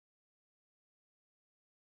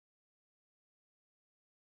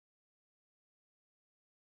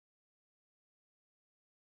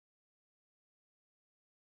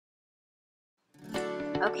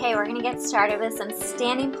Okay, we're gonna get started with some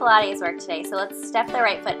standing Pilates work today. So let's step the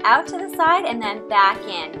right foot out to the side and then back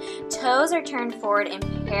in. Toes are turned forward in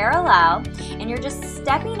parallel, and you're just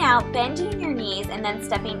stepping out, bending your knees, and then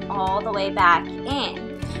stepping all the way back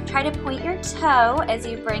in. Try to point your toe as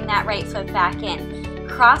you bring that right foot back in.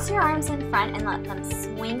 Cross your arms in front and let them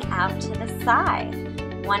swing out to the side.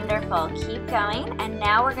 Wonderful, keep going. And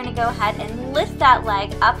now we're gonna go ahead and lift that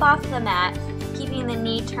leg up off the mat, keeping the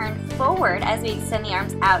knee turned forward as we extend the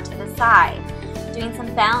arms out to the side. Doing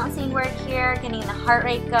some balancing work here, getting the heart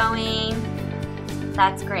rate going.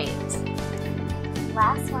 That's great.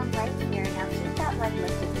 Last one right here. Now keep that leg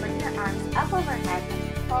lifted. Bring your arms up overhead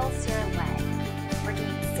and pulse your leg. We're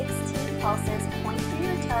doing 16 pulses. Point through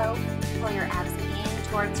your toe. Pull your abs in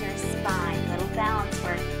towards your spine. Little balance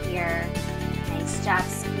work here. Nice job.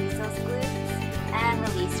 Squeeze those glutes and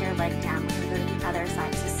release your leg down. We're going to go to the other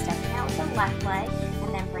side. So stepping out with the left leg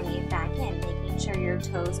and then bringing it back in, making sure your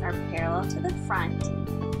toes are parallel to the front.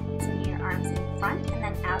 Taking your arms in front and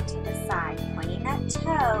then out to the side, pointing that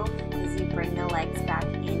toe as you bring the legs back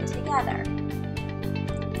in together.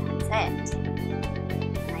 That's it.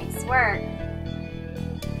 Nice work.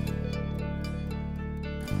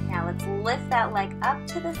 Now let's lift that leg up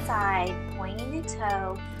to the side, pointing the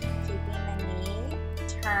toe, keeping the knee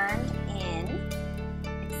turned in,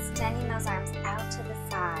 extending those arms out to the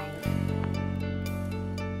side.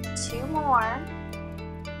 2 more.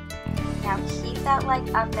 Now keep that leg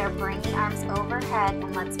up there, bring the arms overhead,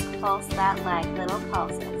 and let's pulse that leg, little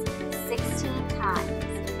pulses, 16 times.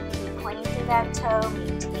 Keep pointing through that toe,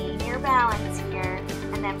 maintain your balance here,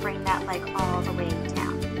 and then bring that leg all the way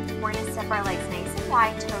down. We're going to step our legs nice and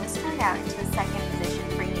wide, toes turned out into a second position.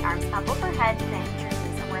 Bring the arms up overhead, bend your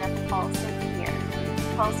knees, and we're going to pulse it here.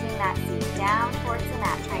 Pulsing that seat down towards the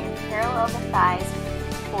mat. Try and parallel the thighs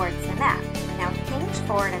towards the mat. Now hinge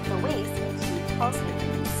forward at the waist and keep pulsing,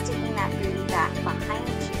 sticking that booty back behind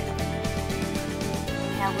you.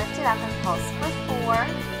 Now lift it up and pulse for 4,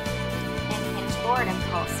 and hinge forward and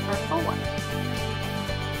pulse for 4.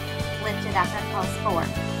 Lift it up and pulse 4.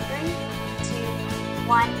 3, 2,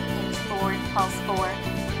 1. Hinge forward, pulse 4.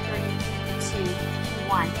 3, 2,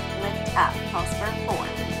 1. Lift up, pulse for 4.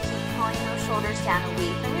 Pulling those shoulders down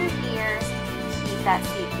away from your ears. Keep that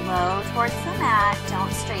seat low towards the mat.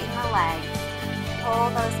 Don't straighten the legs. Pull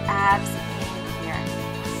those abs in here.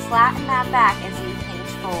 Flatten that back as you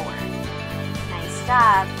hinge forward. Nice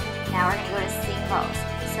job. Now we're going to go to singles.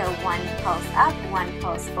 So 1 pulse up, 1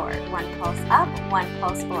 pulse forward. 1 pulse up, 1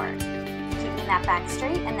 pulse forward. Keeping that back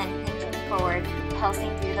straight and then hinging forward,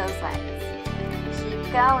 pulsing through those legs.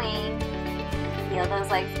 Keep going. Feel those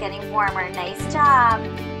legs getting warmer. Nice job.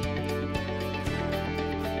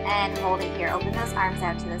 And hold it here. Open those arms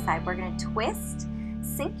out to the side. We're going to twist.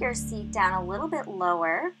 Sink your seat down a little bit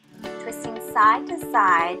lower. Twisting side to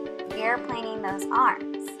side, airplaning those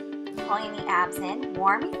arms. Pulling the abs in,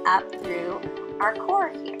 warming up through our core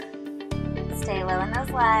here. Stay low in those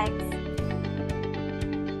legs.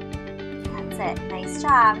 That's it. Nice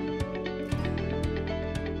job.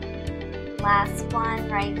 Last one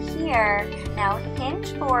right here. Now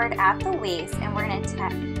hinge forward at the waist, and we're going to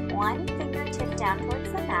tap one fingertip down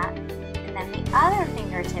towards the mat, and then the other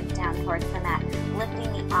fingertip down towards the mat,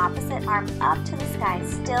 lifting the opposite arm up to the sky,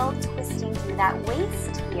 still twisting through that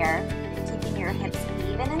waist here, keeping your hips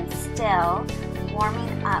even and still,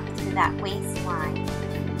 warming up through that waistline.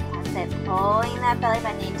 That's it, pulling that belly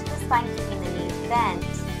button into the spine, keeping the knees bent,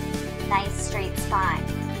 nice straight spine.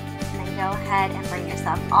 And then go ahead and bring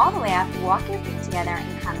yourself all the way up, walk your feet together,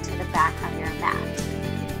 and come to the back of your mat.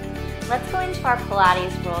 Let's go into our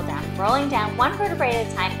Pilates roll down. Rolling down 1 vertebrae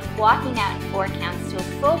at a time, walking out in 4 counts to a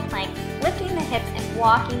full plank, lifting the hips and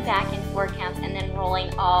walking back in 4 counts, and then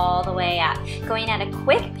rolling all the way up. Going at a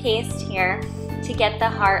quick pace here to get the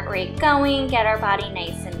heart rate going, get our body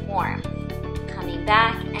nice and warm. Coming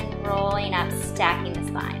back and rolling up, stacking the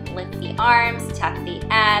spine. Lift the arms, tuck the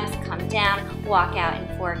abs, come down, walk out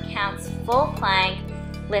in 4 counts, full plank.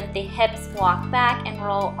 Lift the hips, walk back, and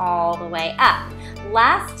roll all the way up.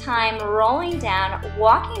 Last time, rolling down,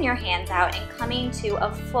 walking your hands out, and coming to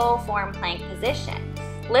a full form plank position.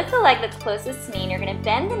 Lift the leg that's closest to me, and you're going to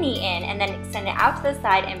bend the knee in, and then extend it out to the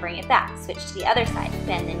side and bring it back. Switch to the other side.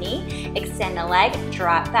 Bend the knee, extend the leg,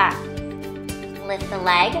 draw it back. Lift the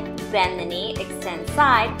leg, bend the knee, extend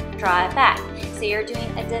side, draw it back. So you're doing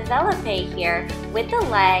a developpe here with the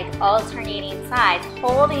leg alternating sides,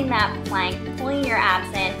 holding that plank, pulling your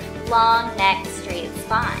abs in, long neck, straight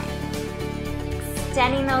spine.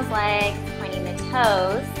 Extending those legs, pointing the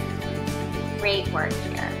toes. Great work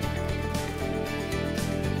here.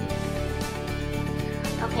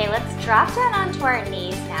 Okay, let's drop down onto our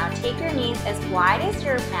knees now. Take your knees as wide as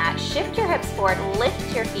your mat, shift your hips forward,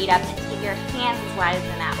 lift your feet up, and take your hands as wide as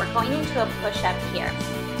the mat. We're going into a push-up here.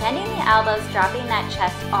 Bending the elbows, dropping that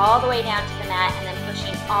chest all the way down to the mat, and then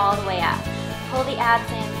pushing all the way up. Pull the abs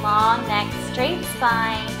in, long neck, straight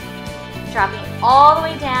spine, dropping all the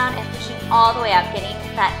way down and pushing all the way up, getting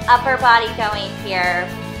that upper body going here.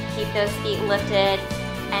 Keep those feet lifted.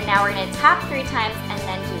 And now we're going to tap 3 times and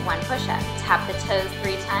then do 1 push-up. Tap the toes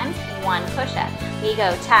 3 times, 1 push-up. We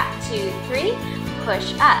go tap 2, 3,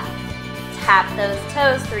 push up. Tap those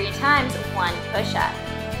toes 3 times, 1 push-up.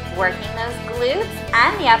 Working those glutes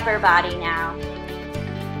and the upper body now.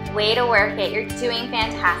 Way to work it. You're doing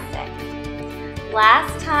fantastic.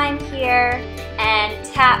 Last time here, and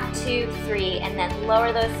tap 2, 3, and then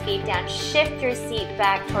lower those feet down. Shift your seat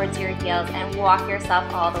back towards your heels and walk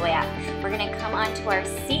yourself all the way up. We're going to come onto our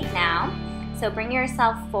seat now. So bring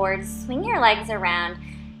yourself forward, swing your legs around,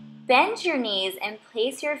 bend your knees, and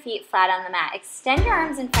place your feet flat on the mat. Extend your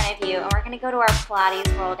arms in front of you, and we're going to go to our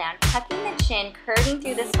Pilates roll down, tucking the chin, curving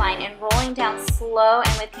through the spine, and rolling down slow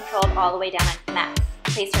and with control all the way down onto the mat.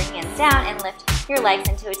 Place your hands down and lift your legs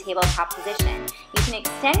into a tabletop position. You can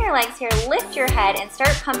extend your legs here, lift your head, and start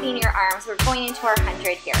pumping your arms. We're going into our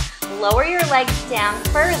 100 here. Lower your legs down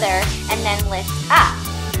further and then lift up.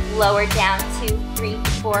 Lower down, 2, 3,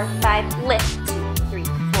 4, 5, lift, 2, 3,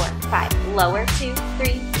 4, 5. Lower, 2,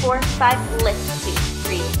 3, 4, 5, lift, 2,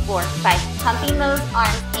 3, 4, 5. Pumping those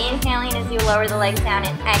arms, inhaling as you lower the legs down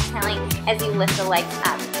and exhaling as you lift the legs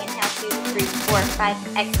up. Inhale, 2, 3, 4,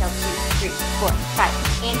 5. Exhale, 2, 3, 4,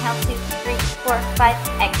 5. Inhale, 2, 3, 4, 5.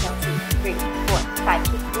 Exhale, 2, 3, 4, 5.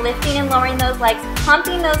 Keep lifting and lowering those legs,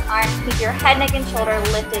 pumping those arms. Keep your head, neck, and shoulder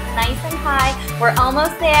lifted nice and high. We're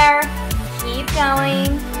almost there. Keep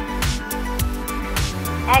going.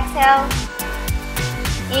 Exhale.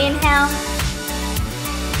 Inhale.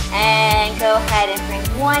 And go ahead and bring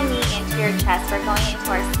one knee into your chest. We're going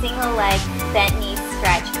into our single leg bent knee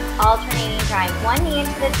stretch. Alternating, drive one knee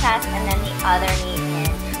into the chest and then the other knee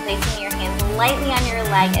in. Placing your hands lightly on your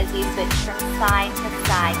leg as you switch from side to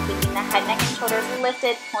side. Keeping the head, neck, and shoulders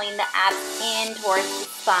lifted, pulling the abs in towards the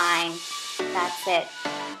spine. That's it.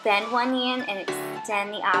 Bend one knee in and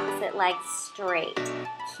extend the opposite leg straight.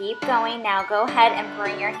 Keep going. Now go ahead and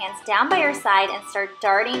bring your hands down by your side and start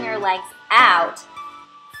darting your legs out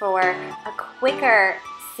for a quicker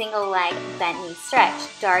single leg bent knee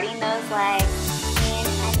stretch. Darting those legs in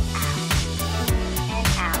and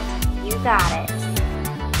out, in and out. You got it.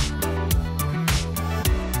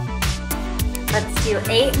 Let's do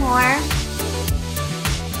 8 more.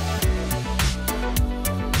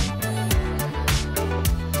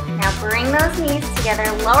 Now bring those knees together,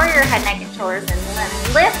 lower your head, neck, and shoulders, and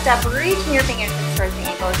then lift up, reaching your fingertips towards the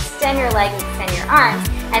ankle. Extend your legs, extend your arms,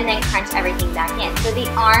 and then crunch everything back in. So the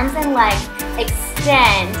arms and legs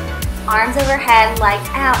extend, arms overhead, legs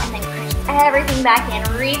out, and then crunch everything back in,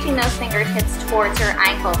 reaching those fingertips towards your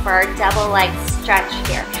ankle for our double leg stretch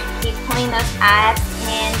here. Keep pulling those abs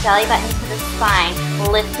in, belly button to the spine,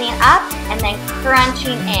 lifting up, and then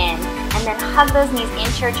crunching in. And then hug those knees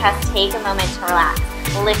into your chest. Take a moment to relax.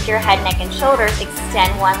 Lift your head, neck, and shoulders.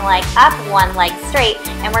 Extend one leg up, one leg straight.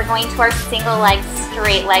 And we're going to our single leg,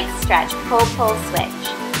 straight leg stretch. Pull, pull,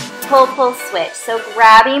 switch. Pull, pull, switch. So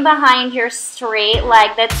grabbing behind your straight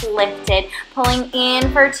leg that's lifted, pulling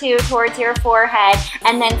in for 2 towards your forehead,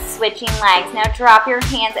 and then switching legs. Now drop your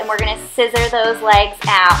hands and we're going to scissor those legs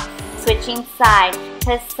out. Switching side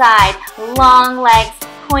to side. Long legs,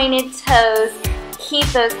 pointed toes. Keep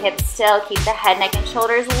those hips still. Keep the head, neck, and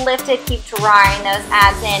shoulders lifted. Keep drawing those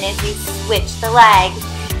abs in as you switch the legs.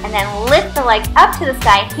 And then lift the legs up to the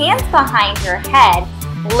sky, hands behind your head.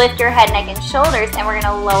 Lift your head, neck, and shoulders, and we're going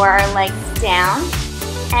to lower our legs down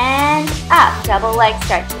and up. Double leg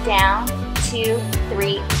stretch. Down, 2,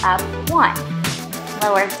 3, up, 1.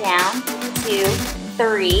 Lower down, 2,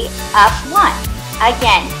 3, up, 1.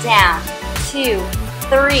 Again, down, 2,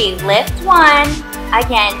 3, lift 1.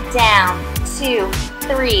 Again, down, 2,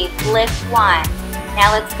 3, lift 1.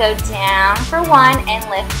 Now let's go down for 1 and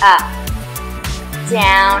lift up.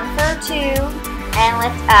 Down for 2 and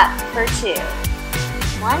lift up for 2.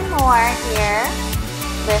 One more here.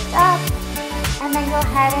 Lift up and then go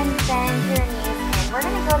ahead and bend your knees in. We're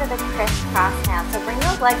going to go to the crisscross now. So bring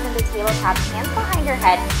those legs into tabletop, hands behind your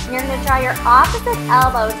head, and you're going to draw your opposite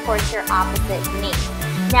elbow towards your opposite knee.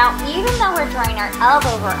 Now, even though we're drawing our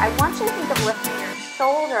elbow over, I want you to think of lifting your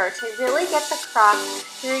shoulder to really get the cross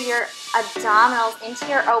through your abdominals into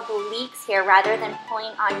your obliques here rather than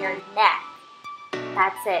pulling on your neck.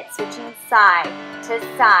 That's it. Switching side to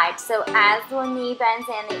side. So as the knee bends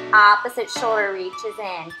in, the opposite shoulder reaches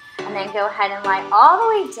in. And And then go ahead and lie all the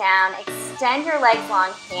way down. Extend your legs long,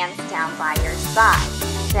 hands down by your side.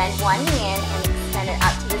 Bend one knee in and extend it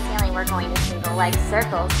up to the ceiling. We're going to single leg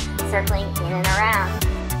circles, circling in and around.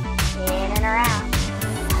 In and around.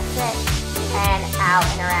 That's it. And out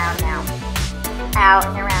and around now. Out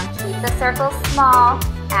and around. Keep the circles small.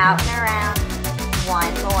 Out and around.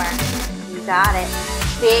 One more. You got it.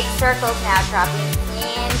 Big circles now, dropping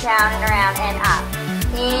in, down, and around, and up.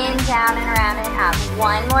 In, down, and around, and up.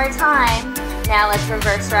 One more time. Now let's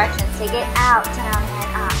reverse directions. Take it out, down,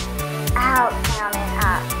 and up. Out, down, and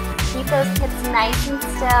up. Keep those hips nice and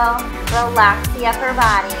still. Relax the upper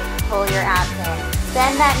body. Pull your abs in.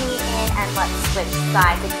 Bend that knee in, and let's switch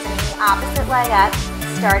sides. Extending the opposite leg up,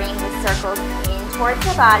 starting with circles in towards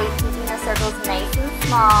the body, keeping the circles nice and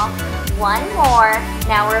small. One more.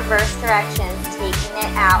 Now reverse directions, taking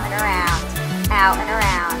it out and around. Out and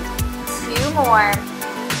around. Two more.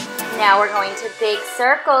 Now we're going to big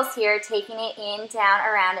circles here, taking it in, down,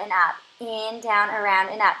 around, and up. In, down, around,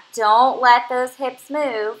 and up. Don't let those hips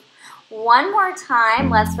move. One more time.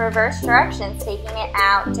 Let's reverse directions, taking it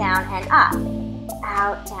out, down, and up.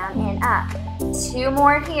 Out, down, and up. Two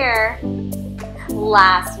more here.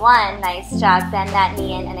 Last one. Nice job. Bend that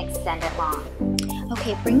knee in and extend it long.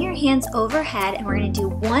 Okay, bring your hands overhead and we're going to do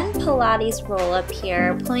one Pilates roll up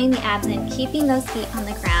here, pulling the abs in, keeping those feet on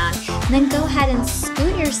the ground. And then go ahead and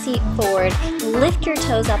scoot your seat forward, lift your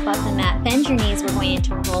toes up off the mat, bend your knees. We're going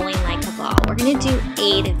into rolling like a ball. We're going to do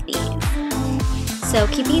 8 of these. So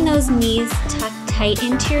keeping those knees tucked tight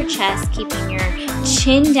into your chest, keeping your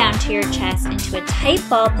chin down to your chest into a tight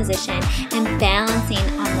ball position and balancing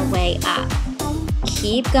on the way up.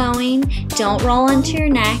 Keep going. Don't roll onto your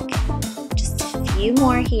neck. Few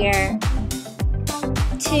more here.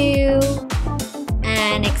 2,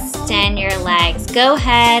 and extend your legs. Go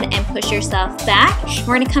ahead and push yourself back.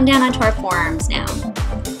 We're going to come down onto our forearms now.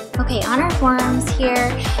 Okay, on our forearms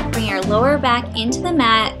here, bring our lower back into the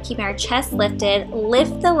mat, keep our chest lifted,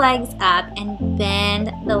 lift the legs up and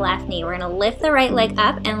bend the left knee. We're going to lift the right leg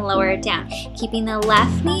up and lower it down, keeping the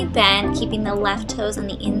left knee bent, keeping the left toes on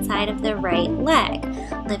the inside of the right leg,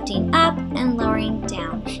 lifting up and lowering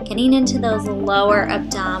down, getting into those lower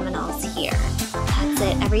abdominals here. That's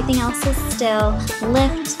it. Everything else is still.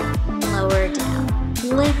 Lift and lower down.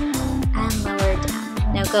 Lift and lower down.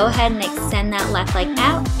 Now go ahead and extend that left leg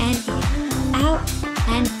out and in, out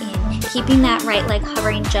and in. Keeping that right leg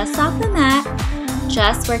hovering just off the mat.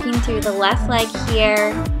 Just working through the left leg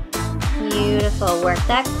here. Beautiful. Work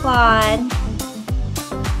that quad.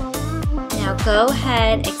 Now go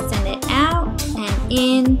ahead, extend it out and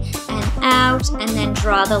in and out, and then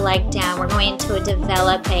draw the leg down. We're going into a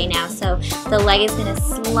developpe now. So the leg is going to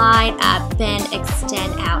slide up, bend,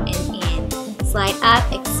 extend out and in. Slide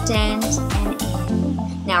up, extend, and in.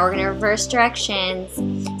 Now we're going to reverse directions.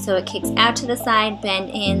 So it kicks out to the side,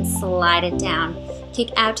 bend in, slide it down.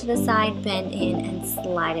 Kick out to the side, bend in, and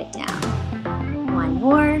slide it down. One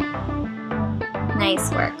more.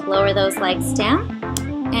 Nice work. Lower those legs down.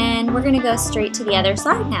 And we're going to go straight to the other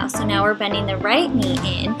side now. So now we're bending the right knee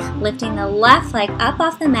in, lifting the left leg up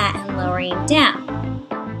off the mat and lowering down.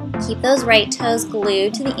 Keep those right toes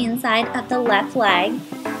glued to the inside of the left leg.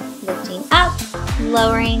 Lifting up,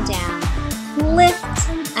 lowering down. Lift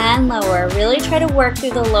and lower. Really try to work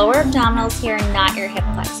through the lower abdominals here and not your hip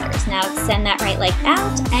flexors. Now extend that right leg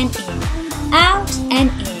out and in, out and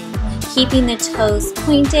in. Keeping the toes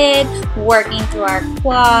pointed, working through our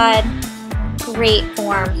quad. Great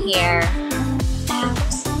form here.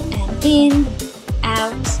 Out and in,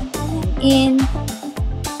 out and in.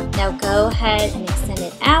 Now go ahead and extend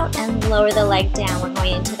it out and lower the leg down. We're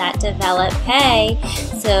going into that developpe.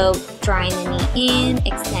 So drawing the knee in,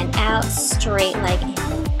 extend out, straight leg in.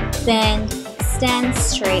 Bend, extend,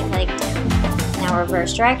 straight leg down. Now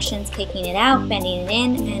reverse directions, kicking it out, bending it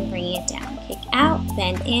in, and bringing it down. Kick out,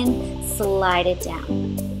 bend in, slide it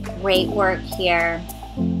down. Great work here.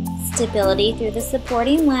 Stability through the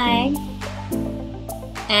supporting leg.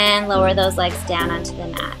 And lower those legs down onto the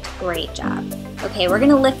mat. Great job. Okay, we're going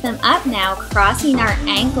to lift them up now, crossing our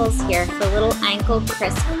ankles here for little ankle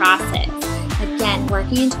crisscrosses. Again,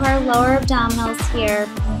 working into our lower abdominals here.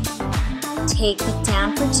 Take it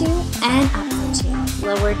down for 2 and up for 2.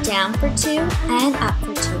 Lower down for 2 and up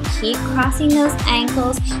for 2. Keep crossing those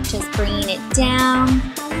ankles, just bringing it down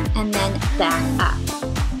and then back up.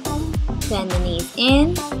 Bend the knees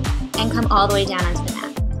in and come all the way down onto the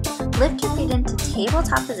mat. Lift your feet into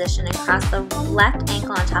tabletop position and cross the left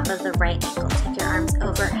ankle on top of the right ankle. Take your arms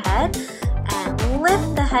overhead and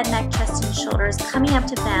lift the head, neck, chest, and shoulders, coming up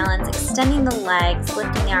to balance, extending the legs,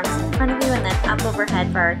 lifting the arms in front of you, and then up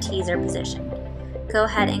overhead for our teaser position. Go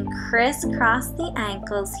ahead and crisscross the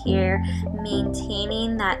ankles here,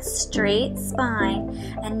 maintaining that straight spine.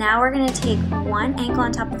 And now we're going to take one ankle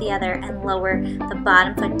on top of the other and lower the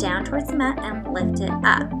bottom foot down towards the mat and lift it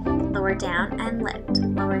up. Lower down and lift,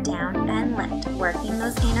 lower down and lift. Working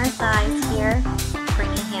those inner thighs here. Bring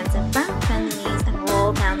your hands in front, bend the knees, and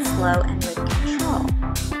roll down slow and with control.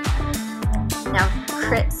 Now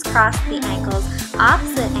crisscross the ankles,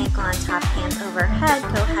 opposite ankle on top, hands overhead.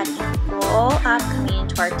 Go ahead and roll up, coming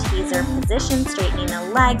into our teaser position, straightening the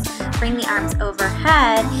legs. Bring the arms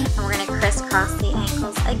overhead, and we're going to crisscross the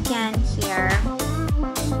ankles again here.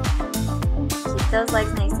 Keep those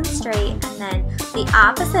legs nice and straight, and then the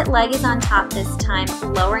opposite leg is on top this time,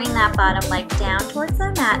 lowering that bottom leg down towards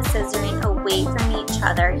the mat, scissoring away from each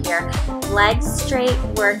other here. Legs straight,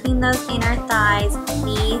 working those inner thighs,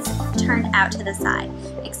 knees turned out to the side.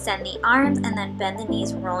 Extend the arms and then bend the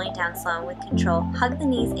knees, rolling down slow and with control. Hug the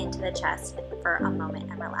knees into the chest for a moment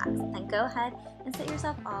and relax. Then go ahead and sit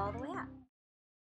yourself all the way up.